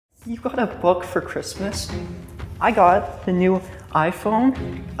You got a book for Christmas? I got the new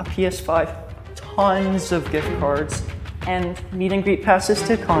iPhone, a PS5, tons of gift cards, and meet and greet passes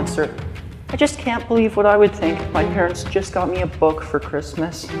to a concert. I just can't believe what I would think if my parents just got me a book for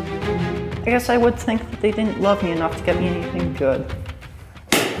Christmas. I guess I would think that they didn't love me enough to get me anything good.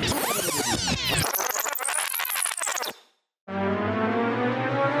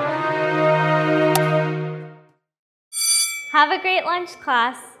 Have a great lunch,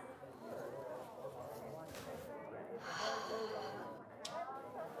 class.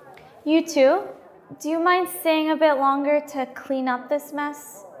 You two, do you mind staying a bit longer to clean up this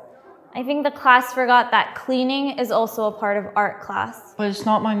mess? I think the class forgot that cleaning is also a part of art class. But it's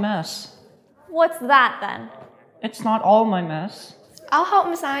not my mess. What's that then? It's not all my mess. I'll help,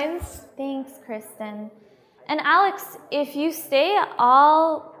 Miss Hines. Thanks, Kristen. And Alex, if you stay,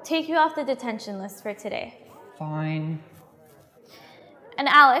 I'll take you off the detention list for today. Fine. And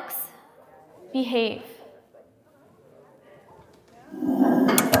Alex, behave.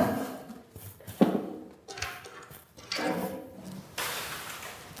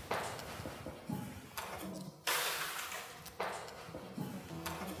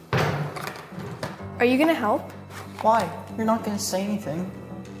 Are you gonna help? Why? You're not gonna say anything,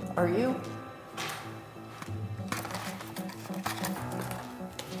 are you?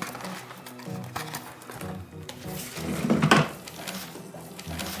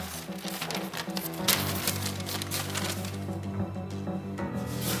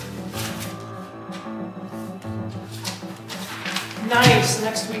 Nice!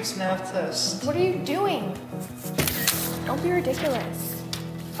 Next week's math test. What are you doing? Don't be ridiculous.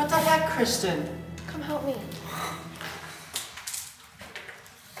 What the heck, Kristen? Come help me.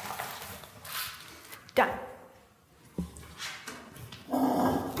 Done.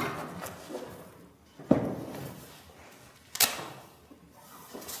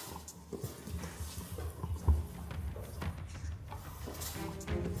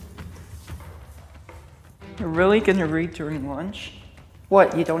 You're really gonna read during lunch?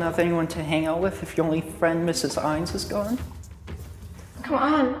 What, you don't have anyone to hang out with if your only friend Mrs. Hines is gone? Come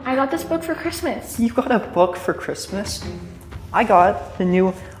on, I got this book for Christmas. You got a book for Christmas? I got the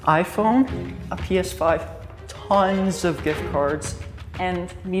new iPhone, a PS5, tons of gift cards,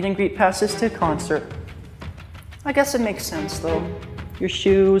 and meet and greet passes to a concert. I guess it makes sense though. Your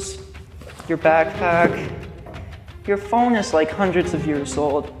shoes, your backpack, your phone is like hundreds of years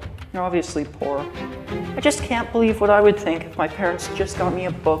old. You're obviously poor. I just can't believe what I would think if my parents just got me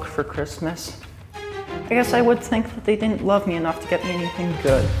a book for Christmas. I guess I would think that they didn't love me enough to get me anything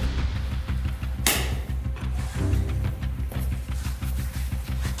good.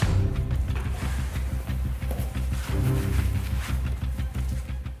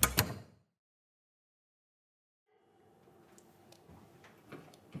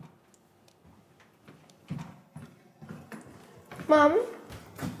 Mom,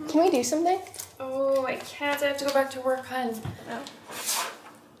 can we do something? Oh, I can't. I have to go back to work, hun. Oh.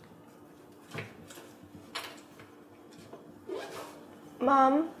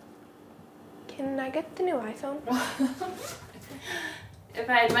 Mom, can I get the new iPhone? If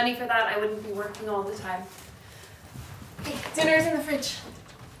I had money for that, I wouldn't be working all the time. Hey, dinner's in the fridge.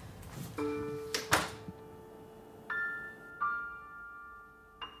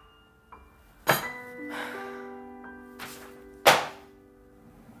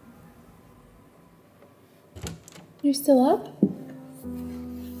 You're still up?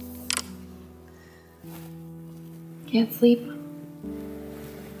 Can't sleep?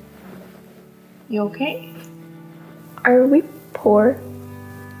 You okay? Are we poor?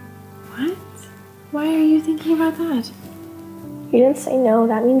 What? Why are you thinking about that? You didn't say no,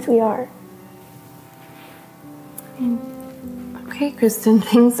 that means we are. Okay, Kristen,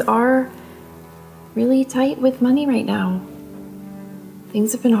 things are really tight with money right now.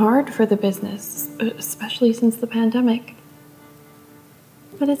 Things have been hard for the business, especially since the pandemic.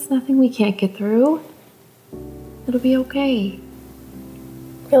 But it's nothing we can't get through. It'll be okay.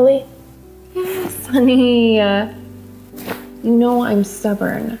 Really? Yes, honey. You know I'm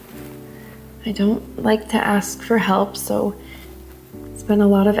stubborn. I don't like to ask for help, so it's been a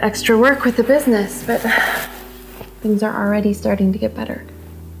lot of extra work with the business, but things are already starting to get better.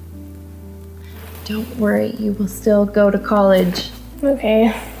 Don't worry, you will still go to college. Okay.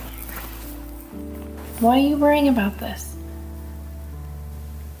 Why are you worrying about this?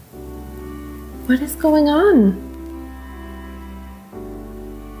 What is going on?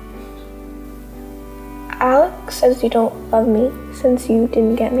 Alex says you don't love me since you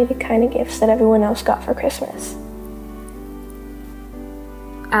didn't get me the kind of gifts that everyone else got for Christmas.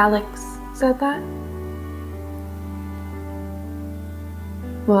 Alex said that?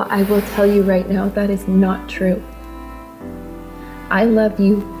 Well, I will tell you right now, that is not true. I love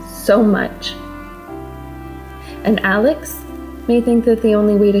you so much. And Alex may think that the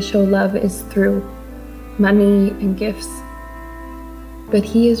only way to show love is through money and gifts. But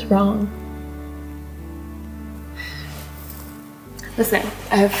he is wrong. Listen,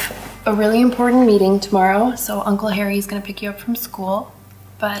 I have a really important meeting tomorrow, so Uncle Harry is gonna pick you up from school.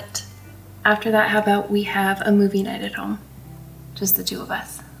 But after that, how about we have a movie night at home? Just the two of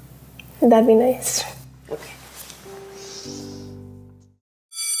us. That'd be nice. Okay.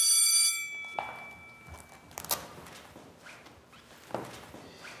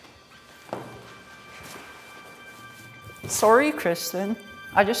 Sorry, Kristen.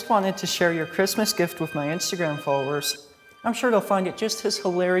 I just wanted to share your Christmas gift with my Instagram followers. I'm sure they'll find it just as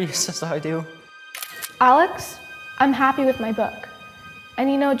hilarious as I do. Alex, I'm happy with my book. And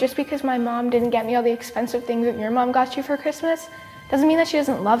you know, just because my mom didn't get me all the expensive things that your mom got you for Christmas, doesn't mean that she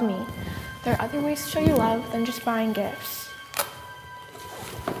doesn't love me. There are other ways to show you love than just buying gifts.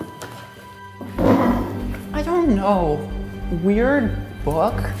 I don't know. Weird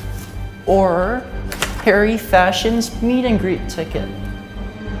book or Harry Fashion's meet and greet ticket.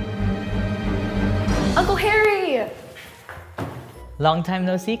 Uncle Harry! Long time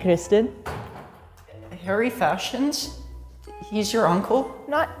no see, Kristen. Harry Fashions? He's your uncle?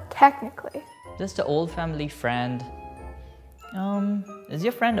 Not technically. Just an old family friend. Is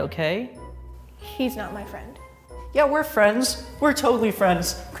your friend okay? He's not my friend. Yeah, we're friends. We're totally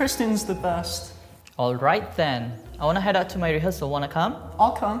friends. Kristen's the best. All right then. I wanna head out to my rehearsal. Wanna come?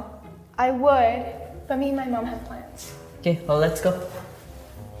 I'll come. I would, but me and my mom have plans. Okay, well, let's go.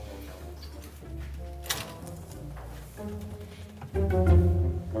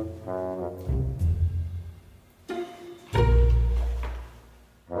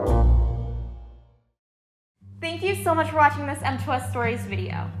 Thank you so much for watching this M2S Stories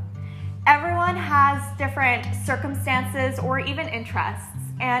video. Everyone has different circumstances or even interests,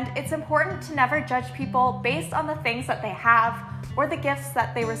 and it's important to never judge people based on the things that they have or the gifts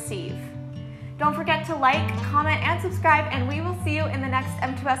that they receive. Don't forget to like, comment, and subscribe, and we will see you in the next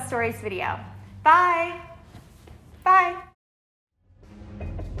M2S Stories video. Bye! Bye!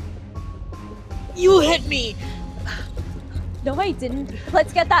 You hit me! No, I didn't.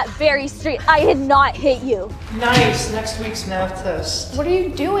 Let's get that very straight. I did not hit you. Nice. Next week's math test. What are you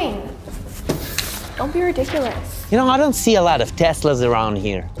doing? Don't be ridiculous. You know, I don't see a lot of Teslas around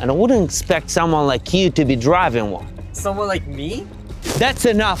here, and I wouldn't expect someone like you to be driving one. Someone like me? That's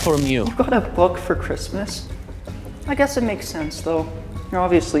enough from you. You got a book for Christmas? I guess it makes sense, though. You're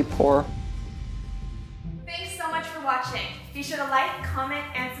obviously poor. Thanks so much for watching. Be sure to like, comment,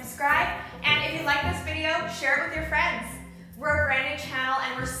 and subscribe. And if you like this video, share it with your friends. We're a brand new channel,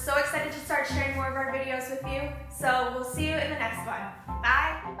 and we're so excited to start sharing more of our videos with you. So we'll see you in the next one. Bye!